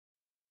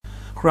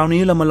คราว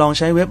นี้เรามาลองใ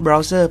ช้เว็บเบรา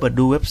ว์เซอร์เปิด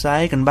ดูเว็บไซ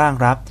ต์กันบ้าง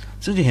ครับ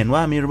ซึ่งจะเห็นว่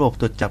ามีระบบ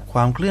ตรวจจับคว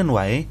ามเคลื่อนไหว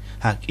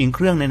หากอิงเค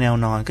รื่องในแนว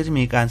นอนก็จะ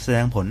มีการแสด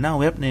งผลหน้า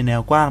เว็บในแน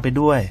วกว้างไป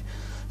ด้วย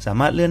สา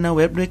มารถเลื่อนหน้าเ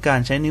ว็บด้วยการ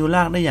ใช้นิ้วล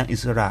ากได้อย่างอิ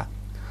สระ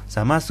ส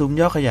ามารถซูม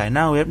ย่อขยายห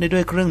น้าเว็บได้ด้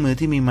วยเครื่องมือ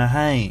ที่มีมาใ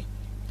ห้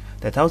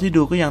แต่เท่าที่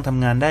ดูก็ยังท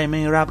ำงานได้ไม่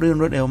ราบรื่น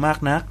รวดเร็วมาก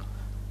นัก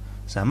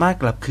สามารถ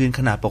กลับคืนข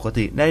นาดปก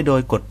ติได้โด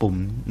ยกดปุ่ม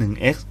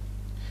 1x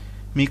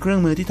มีเครื่อง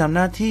มือที่ทำห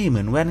น้าที่เห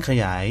มือนแว่นข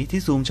ยาย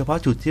ที่ซูมเฉพาะ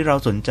จุดที่เรา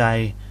สนใจ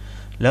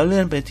แล้วเลื่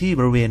อนไปที่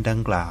บริเวณดั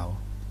งกล่าว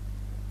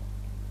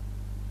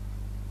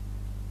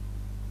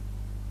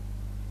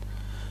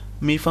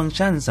มีฟังก์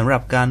ชันสำหรั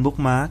บการบุ๊ก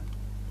มาร์ค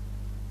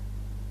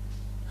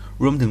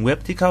รวมถึงเว็บ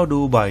ที่เข้าดู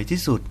บ่อยที่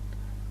สุด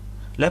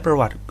และประ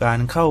วัติการ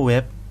เข้าเว็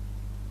บ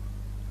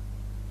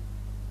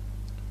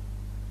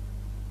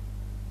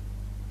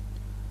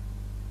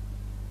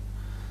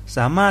ส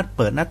ามารถเ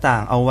ปิดหน้าต่า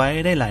งเอาไว้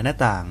ได้หลายหน้า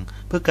ต่าง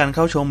เพื่อการเ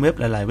ข้าชมเว็บ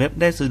หลายๆเว็บ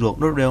ได้สะดวก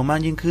รวดเร็วมาก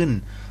ยิ่งขึ้น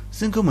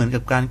ซึ่งก็เหมือนกั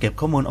บการเก็บ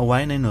ข้อมูลเอาไว้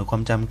ในหน่วยควา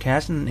มจำแค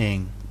ชนั่นเอง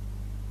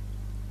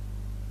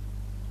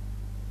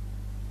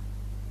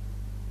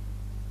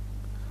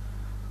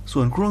ส่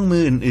วนเครื่องมื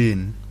ออื่น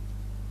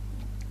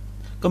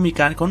ๆก็มี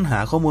การค้นหา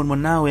ข้อมูลบน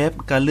หน้าเว็บ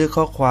การเลือก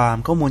ข้อความ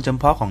ข้อมูลจำ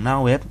เพาะของหน้า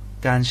เว็บ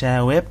การแช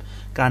ร์เว็บ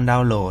การดา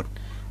วน์โหลด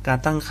การ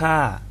ตั้งค่า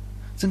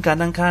ซึ่งการ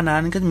ตั้งค่านั้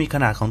นก็จะมีข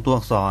นาดของตัว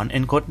อักษร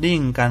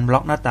encoding การบล็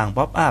อกหน้าต่าง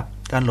pop up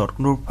การโหลด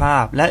รูปภา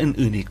พและ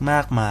อื่นๆอีกม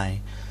ากมาย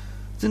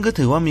ซึ่งก็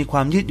ถือว่ามีคว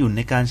ามยืดหยุ่นใ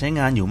นการใช้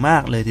งานอยู่มา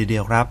กเลยทีเดี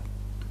ยวครับ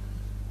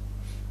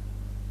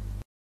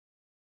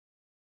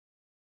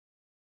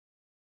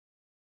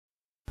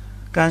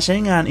การใช้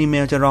งานอีเม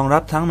ลจะรองรั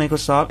บทั้ง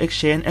Microsoft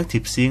Exchange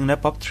Active Sync และ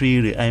POP3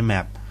 หรือ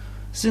IMAP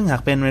ซึ่งหา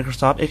กเป็น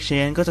Microsoft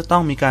Exchange ก็จะต้อ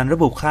งมีการระ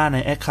บุค่าใน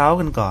Account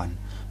กันก่อน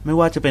ไม่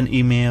ว่าจะเป็น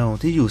อีเมล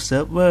ที่อยู่เซิ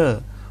ร์ฟเวอร์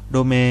โด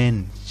เมน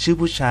ชื่อ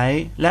ผู้ใช้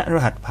และร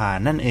หัสผ่าน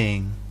นั่นเอง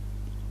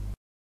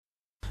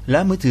และ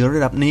มือถือร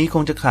ะดับนี้ค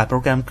งจะขาดโปร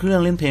แกรมเครื่อง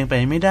เล่นเพลงไป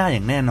ไม่ได้อ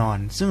ย่างแน่นอน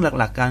ซึ่ง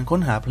หลักๆการค้น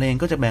หาเพลง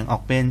ก็จะแบ่งออ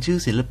กเป็นชื่อ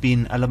ศิลปิน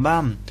อัล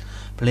บั้ม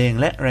เพลง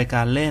และรายก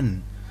ารเล่น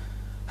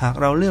หาก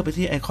เราเลือกไป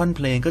ที่ไอคอนเ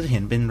พลงก็จะเห็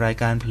นเป็นราย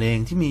การเพลง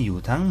ที่มีอยู่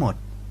ทั้งหมด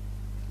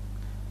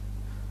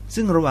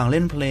ซึ่งระหว่างเ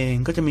ล่นเพลง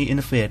ก็จะมีอินเ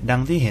ทอร์เฟซดั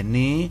งที่เห็น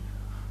นี้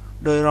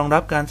โดยรองรั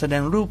บการแสด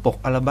งรูปปก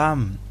อัลบั้ม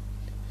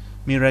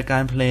มีรายกา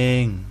รเพล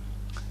ง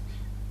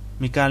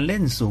มีการเล่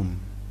นสุ่ม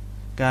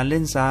การเ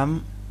ล่นซ้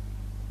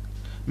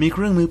ำมีเค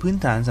รื่องมือพื้น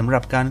ฐานสำหรั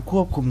บการค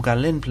วบคุมการ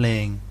เล่นเพล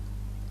ง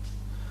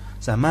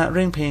สามารถเ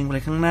ร่งเพลงไป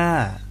ข้างหน้า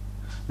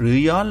หรือ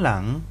ย้อนหลั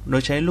งโด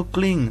ยใช้ลูกก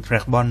ลิ้งแทร็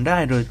กบอลได้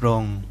โดยตร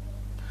ง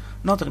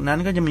นอกจากนั้น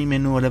ก็จะมีเม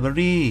นู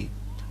Library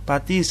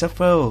Party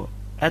Shuffle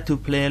Add to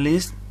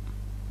Playlist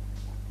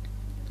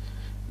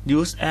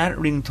Use as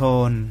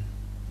Ringtone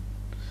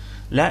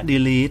และ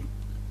Delete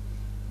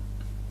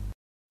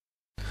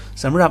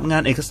สำหรับงา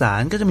นเอกสา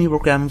รก็จะมีโปร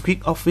แกรม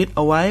Quick Office เ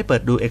อาไว้เปิ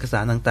ดดูเอกสา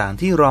รต่าง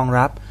ๆที่รอง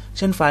รับเ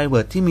ช่นไฟล์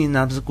Word ที่มีน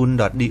ามสกุล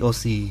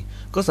 .doc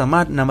ก็สาม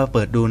ารถนำมาเ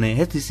ปิดดูใน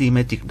HTC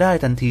Magic ได้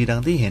ทันทีดั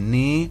งที่เห็น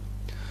นี้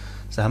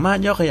สามารถ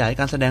ย่อขยาย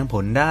การแสดงผ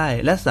ลได้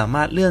และสาม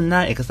ารถเลื่อนหน้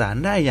าเอกสาร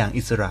ได้อย่าง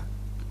อิสระ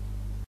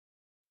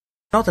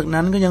นอกจาก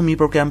นั้นก็ยังมี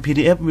โปรแกรม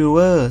PDF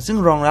Viewer ซึ่ง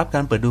รองรับก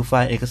ารเปิดดูไฟ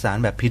ล์เอกสาร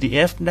แบบ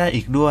PDF ได้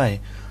อีกด้วย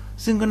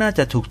ซึ่งก็น่าจ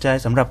ะถูกใจ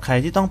สำหรับใคร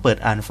ที่ต้องเปิด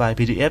อ่านไฟล์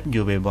PDF อ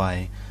ยู่บ่อย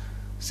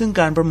ๆซึ่ง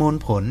การประมวล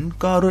ผล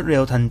ก็รวดเร็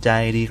วทันใจ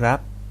ดีครับ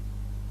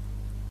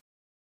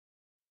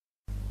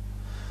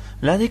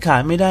และที่ขา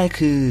ดไม่ได้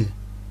คือ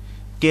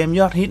เกม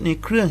ยอดฮิตใน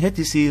เครื่อง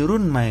HTC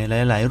รุ่นใหม่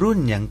หลายๆรุ่น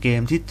อย่างเก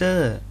ม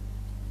Teacher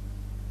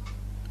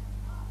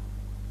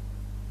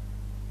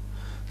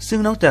ซึ่ง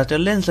นอกจากจะ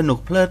เล่นสนุก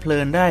เพลิดเพลิ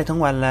นได้ทั้ง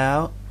วันแล้ว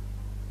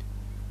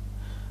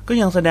ก็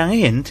ยังแสดงให้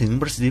เห็นถึง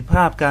ประสิทธิภ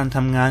าพการท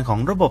ำงานของ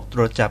ระบบต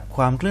รวจจับค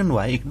วามเคลื่อนไหว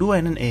อีกด้วย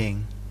นั่นเอง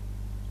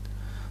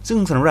ซึ่ง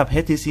สำหรับ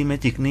HTC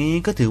Magic นี้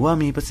ก็ถือว่า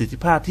มีประสิทธิ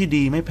ภาพที่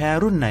ดีไม่แพ้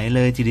รุ่นไหนเล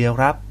ยทีเดียว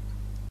ครับ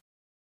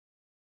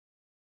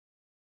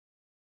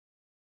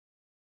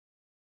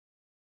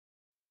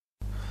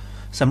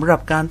สำหรับ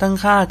การตั้ง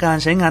ค่าการ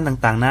ใช้งาน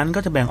ต่างๆนั้นก็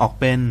จะแบ่งออก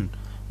เป็น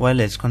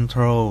Wireless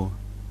Control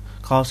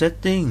Call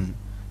Setting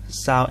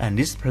Sound and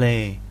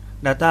Display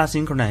Data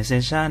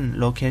Synchronization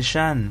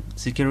Location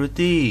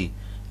Security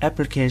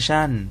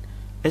Application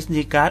SD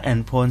Card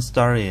and Phone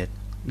Storage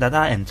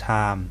Data and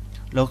Time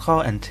Local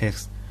and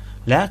Text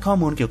และข้อ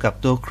มูลเกี่ยวกับ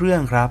ตัวเครื่อ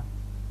งครับ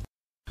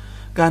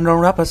การรอง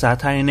รับภาษา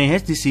ไทยใน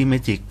HTC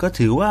Magic ก็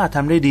ถือว่าท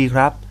ำได้ดีค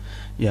รับ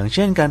อย่างเ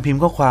ช่นการพิม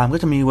พ์ข้อความก็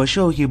จะมี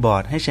Virtual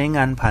Keyboard ให้ใช้ง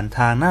านผ่านท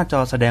างหน้าจ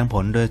อแสดงผ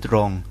ลโดยตร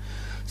ง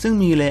ซึ่ง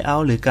มี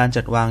Layout หรือการ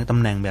จัดวางตำ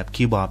แหน่งแบบ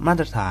คีย์บอร์ดมา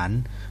ตรฐาน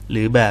ห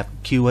รือแบบ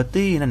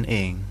QWERTY นั่นเอ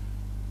ง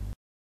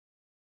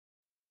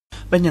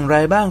เป็นอย่างไร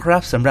บ้างครั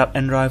บสำหรับ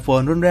Android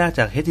Phone รุ่นแรกจ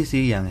าก HTC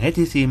อย่าง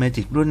HTC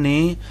Magic รุ่น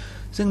นี้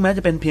ซึ่งแม้จ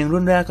ะเป็นเพียง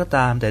รุ่นแรกก็ต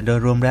ามแต่โดย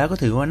รวมแล้วก็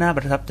ถือว่าน่าป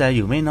ระทับใจอ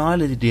ยู่ไม่น้อย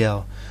เลยทีเดียว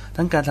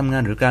ทั้งการทำงา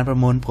นหรือการประ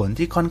มวลผล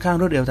ที่ค่อนข้าง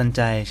รวดเร็วทันใ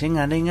จใช้ง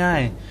านได้ง่า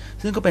ย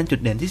ซึ่งก็เป็นจุด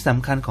เด่นที่ส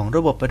ำคัญของร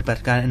ะบบปฏิบั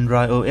ติการ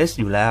Android OS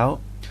อยู่แล้ว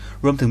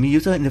รวมถึงมี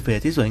User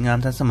Interface ที่สวยงาม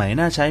ทันสมัย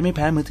น่าใช้ไม่แ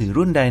พ้มือถือ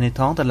รุ่นใดใน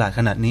ท้องตลาดข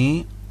นาดนี้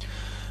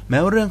แม้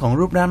ว่าเรื่องของ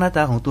รูปร่างหน้าต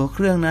าของตัวเค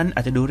รื่องนั้นอ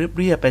าจจะดู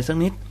เรียบๆไปสัก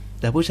นิด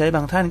แต่ผู้ใช้บ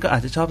างท่านก็อา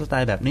จจะชอบสไต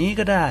ล์แบบนี้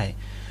ก็ได้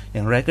อ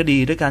ย่างไรก็ดี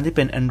ด้วยการที่เ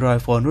ป็น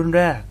Android Phone รุ่นแ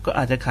รกก็อ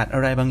าจจะขาดอะ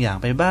ไรบางอย่าง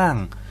ไปบ้าง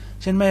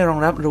เช่นไม่รอง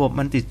รับระบบ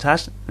Multi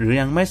Touch หรือ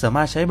ยังไม่สาม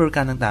ารถใช้บริก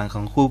ารต่างๆข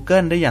อง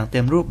Google ได้อย่างเต็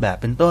มรูปแบบ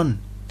เป็นต้น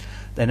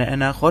แต่ในอ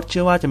นาคตเ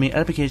ชื่อว่าจะมีแอ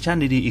ปพลิเคชัน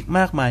ดีๆอีกม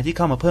ากมายที่เ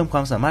ข้ามาเพิ่มคว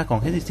ามสามารถของ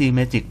HTC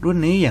Magic รุ่น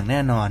นี้อย่างแน่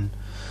นอน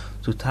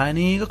สุดท้าย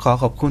นี้ก็ขอ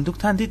ขอบคุณทุก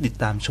ท่านที่ติด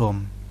ตามชม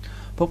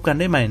พบกัน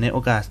ได้ใหม่ในโอ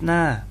กาสหน้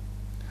า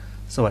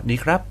สวัสดี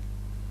ครับ